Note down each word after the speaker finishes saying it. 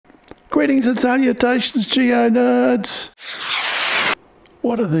Greetings and salutations, Geo nerds!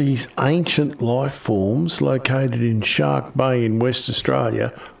 What are these ancient life forms located in Shark Bay in West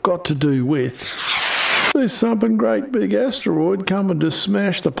Australia got to do with there's something great big asteroid coming to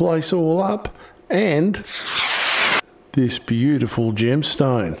smash the place all up and this beautiful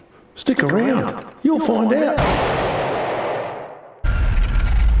gemstone? Stick around, you'll find out.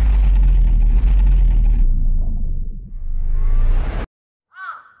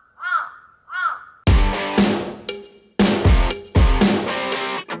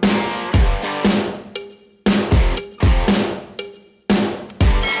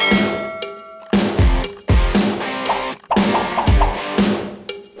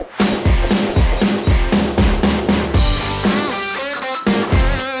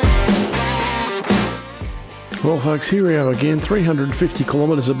 Well folks, here we are again, 350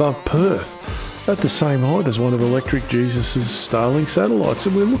 kilometres above Perth, at the same height as one of Electric Jesus' Starlink satellites,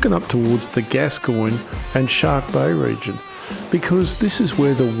 and we're looking up towards the Gascoyne and Shark Bay region, because this is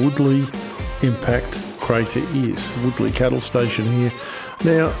where the Woodleigh impact crater is, the Woodleigh cattle station here.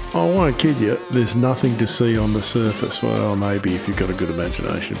 Now, I won't kid you, there's nothing to see on the surface. Well, maybe if you've got a good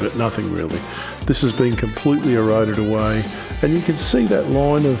imagination, but nothing really. This has been completely eroded away, and you can see that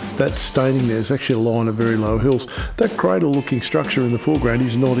line of that staining there is actually a line of very low hills. That crater-looking structure in the foreground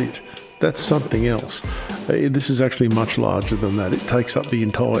is not it. That's something else. This is actually much larger than that. It takes up the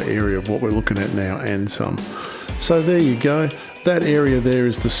entire area of what we're looking at now and some. So there you go. That area there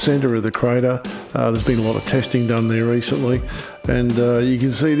is the centre of the crater. There's been a lot of testing done there recently, and you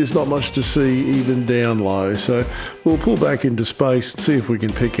can see there's not much to see even down low. So we'll pull back into space and see if we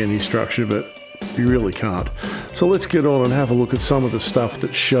can pick any structure, but you really can't. So let's get on and have a look at some of the stuff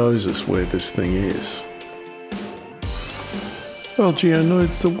that shows us where this thing is. Well,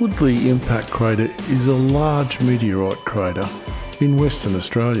 GeoNerds, the Woodleigh impact crater is a large meteorite crater in Western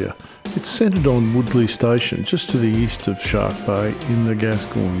Australia. It's centred on Woodleigh Station, just to the east of Shark Bay in the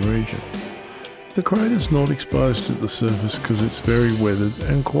Gascoyne region. The crater's not exposed at the surface because it's very weathered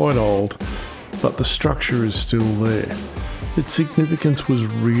and quite old, but the structure is still there. Its significance was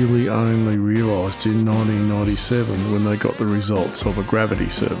really only realised in 1997 when they got the results of a gravity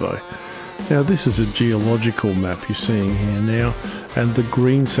survey. Now this is a geological map you're seeing here now, and the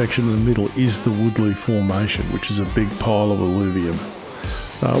green section in the middle is the Woodleigh Formation, which is a big pile of alluvium.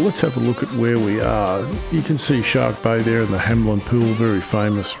 Let's have a look at where we are. You can see Shark Bay there and the Hamlin Pool, very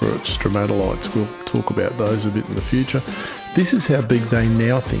famous for its stromatolites. We'll talk about those a bit in the future. This is how big they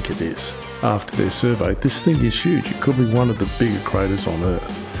now think it is after their survey. This thing is huge. It could be one of the bigger craters on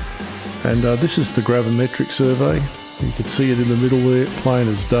Earth. And this is the gravimetric survey. You can see it in the middle there, plain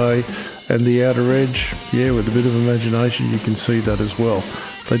as day. And the outer edge, yeah, with a bit of imagination, you can see that as well.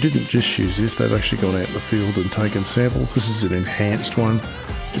 They didn't just use this, they've actually gone out in the field and taken samples. This is an enhanced one,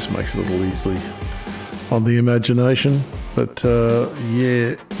 just makes it a little easy on the imagination. But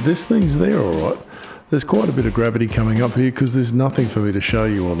yeah, this thing's there all right. There's quite a bit of gravity coming up here because there's nothing for me to show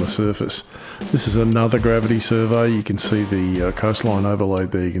you on the surface. This is another gravity survey. You can see the coastline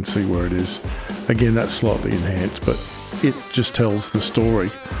overlaid there, you can see where it is. Again, that's slightly enhanced, but it just tells the story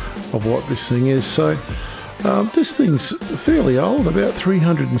of what this thing is. So this thing's fairly old, about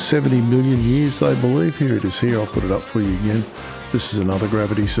 370 million years they believe. Here it is here, I'll put it up for you again. This is another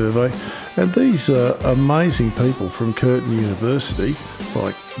gravity survey. And these amazing people from Curtin University,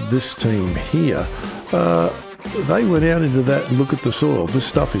 like this team here, they went out into that and looked at the soil. This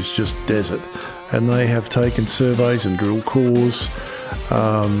stuff is just desert. And they have taken surveys and drilled cores,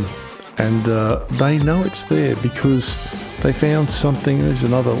 and they know it's there because they found something. There's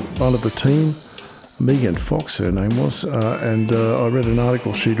another one of the team, Megan Fox her name was, and I read an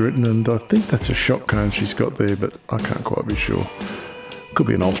article she'd written, and I think that's a shock cone she's got there, but I can't quite be sure. Could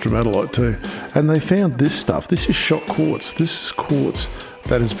be an ultramatolite too. And they found this stuff. This is shock quartz. This is quartz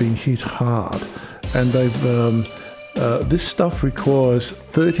that has been hit hard, and they've this stuff requires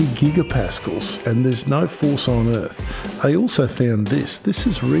 30 gigapascals, and there's no force on Earth. They also found this. This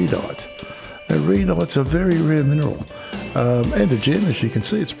is reedite. Now, reedite's a very rare mineral, and a gem, as you can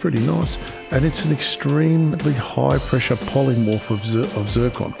see. It's pretty nice, and it's an extremely high-pressure polymorph of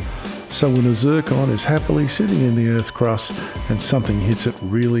zircon. So when a zircon is happily sitting in the Earth's crust and something hits it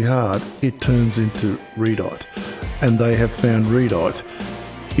really hard, it turns into reedite. And they have found reedite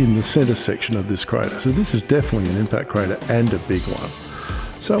in the centre section of this crater. So this is definitely an impact crater and a big one.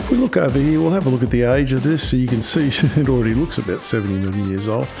 So if we look over here, we'll have a look at the age of this. So you can see it already looks about 70 million years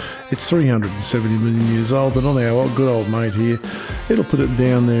old. It's 370 million years old, but on our good old mate here, it'll put it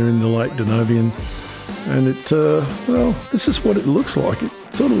down there in the late Denovian. And it, well, this is what it looks like. It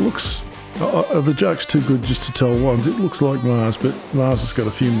sort of looks The joke's too good just to tell once. It looks like Mars, but Mars has got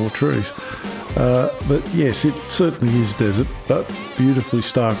a few more trees. But yes, it certainly is desert, but beautifully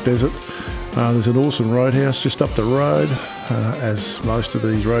stark desert. There's an awesome roadhouse just up the road. As most of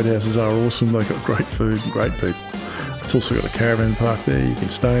these roadhouses are awesome, they've got great food and great people. It's also got a caravan park there you can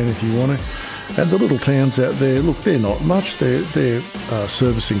stay in if you want to. And the little towns out there, look, they're not much. They're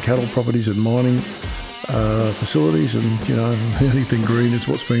servicing cattle properties and mining facilities, and you know, anything green is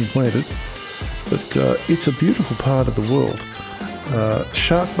what's being planted. But it's a beautiful part of the world.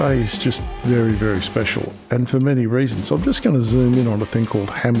 Shark Bay is just very, very special, and for many reasons. I'm just going to zoom in on a thing called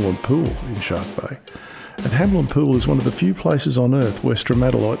Hamlin Pool in Shark Bay. And Hamlin Pool is one of the few places on Earth where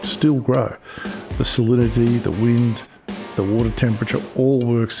stromatolites still grow. The salinity, the wind, the water temperature all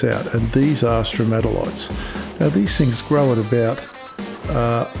works out, and these are stromatolites. Now these things grow at about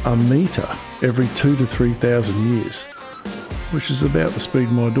a metre every 2,000 to 3,000 years, which is about the speed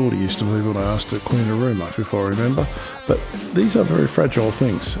my daughter used to move when I asked her to clean her room up, if I remember. But these are very fragile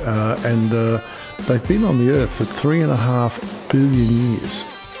things, and they've been on the Earth for 3.5 billion years,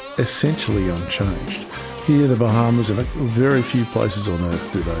 essentially unchanged. Here, the Bahamas, and very few places on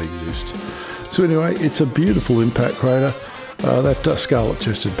Earth do they exist. So anyway, it's a beautiful impact crater. That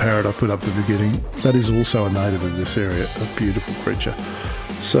scarlet-chested parrot I put up at the beginning, that is also a native of this area, a beautiful creature.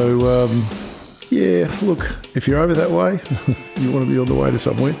 So, yeah, look, if you're over that way, you want to be on the way to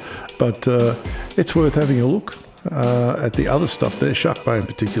somewhere, but it's worth having a look at the other stuff there, Shark Bay in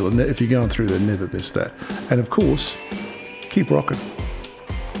particular. If you're going through there, never miss that. And of course, keep rocking.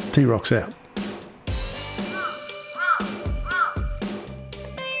 T-Rock's out.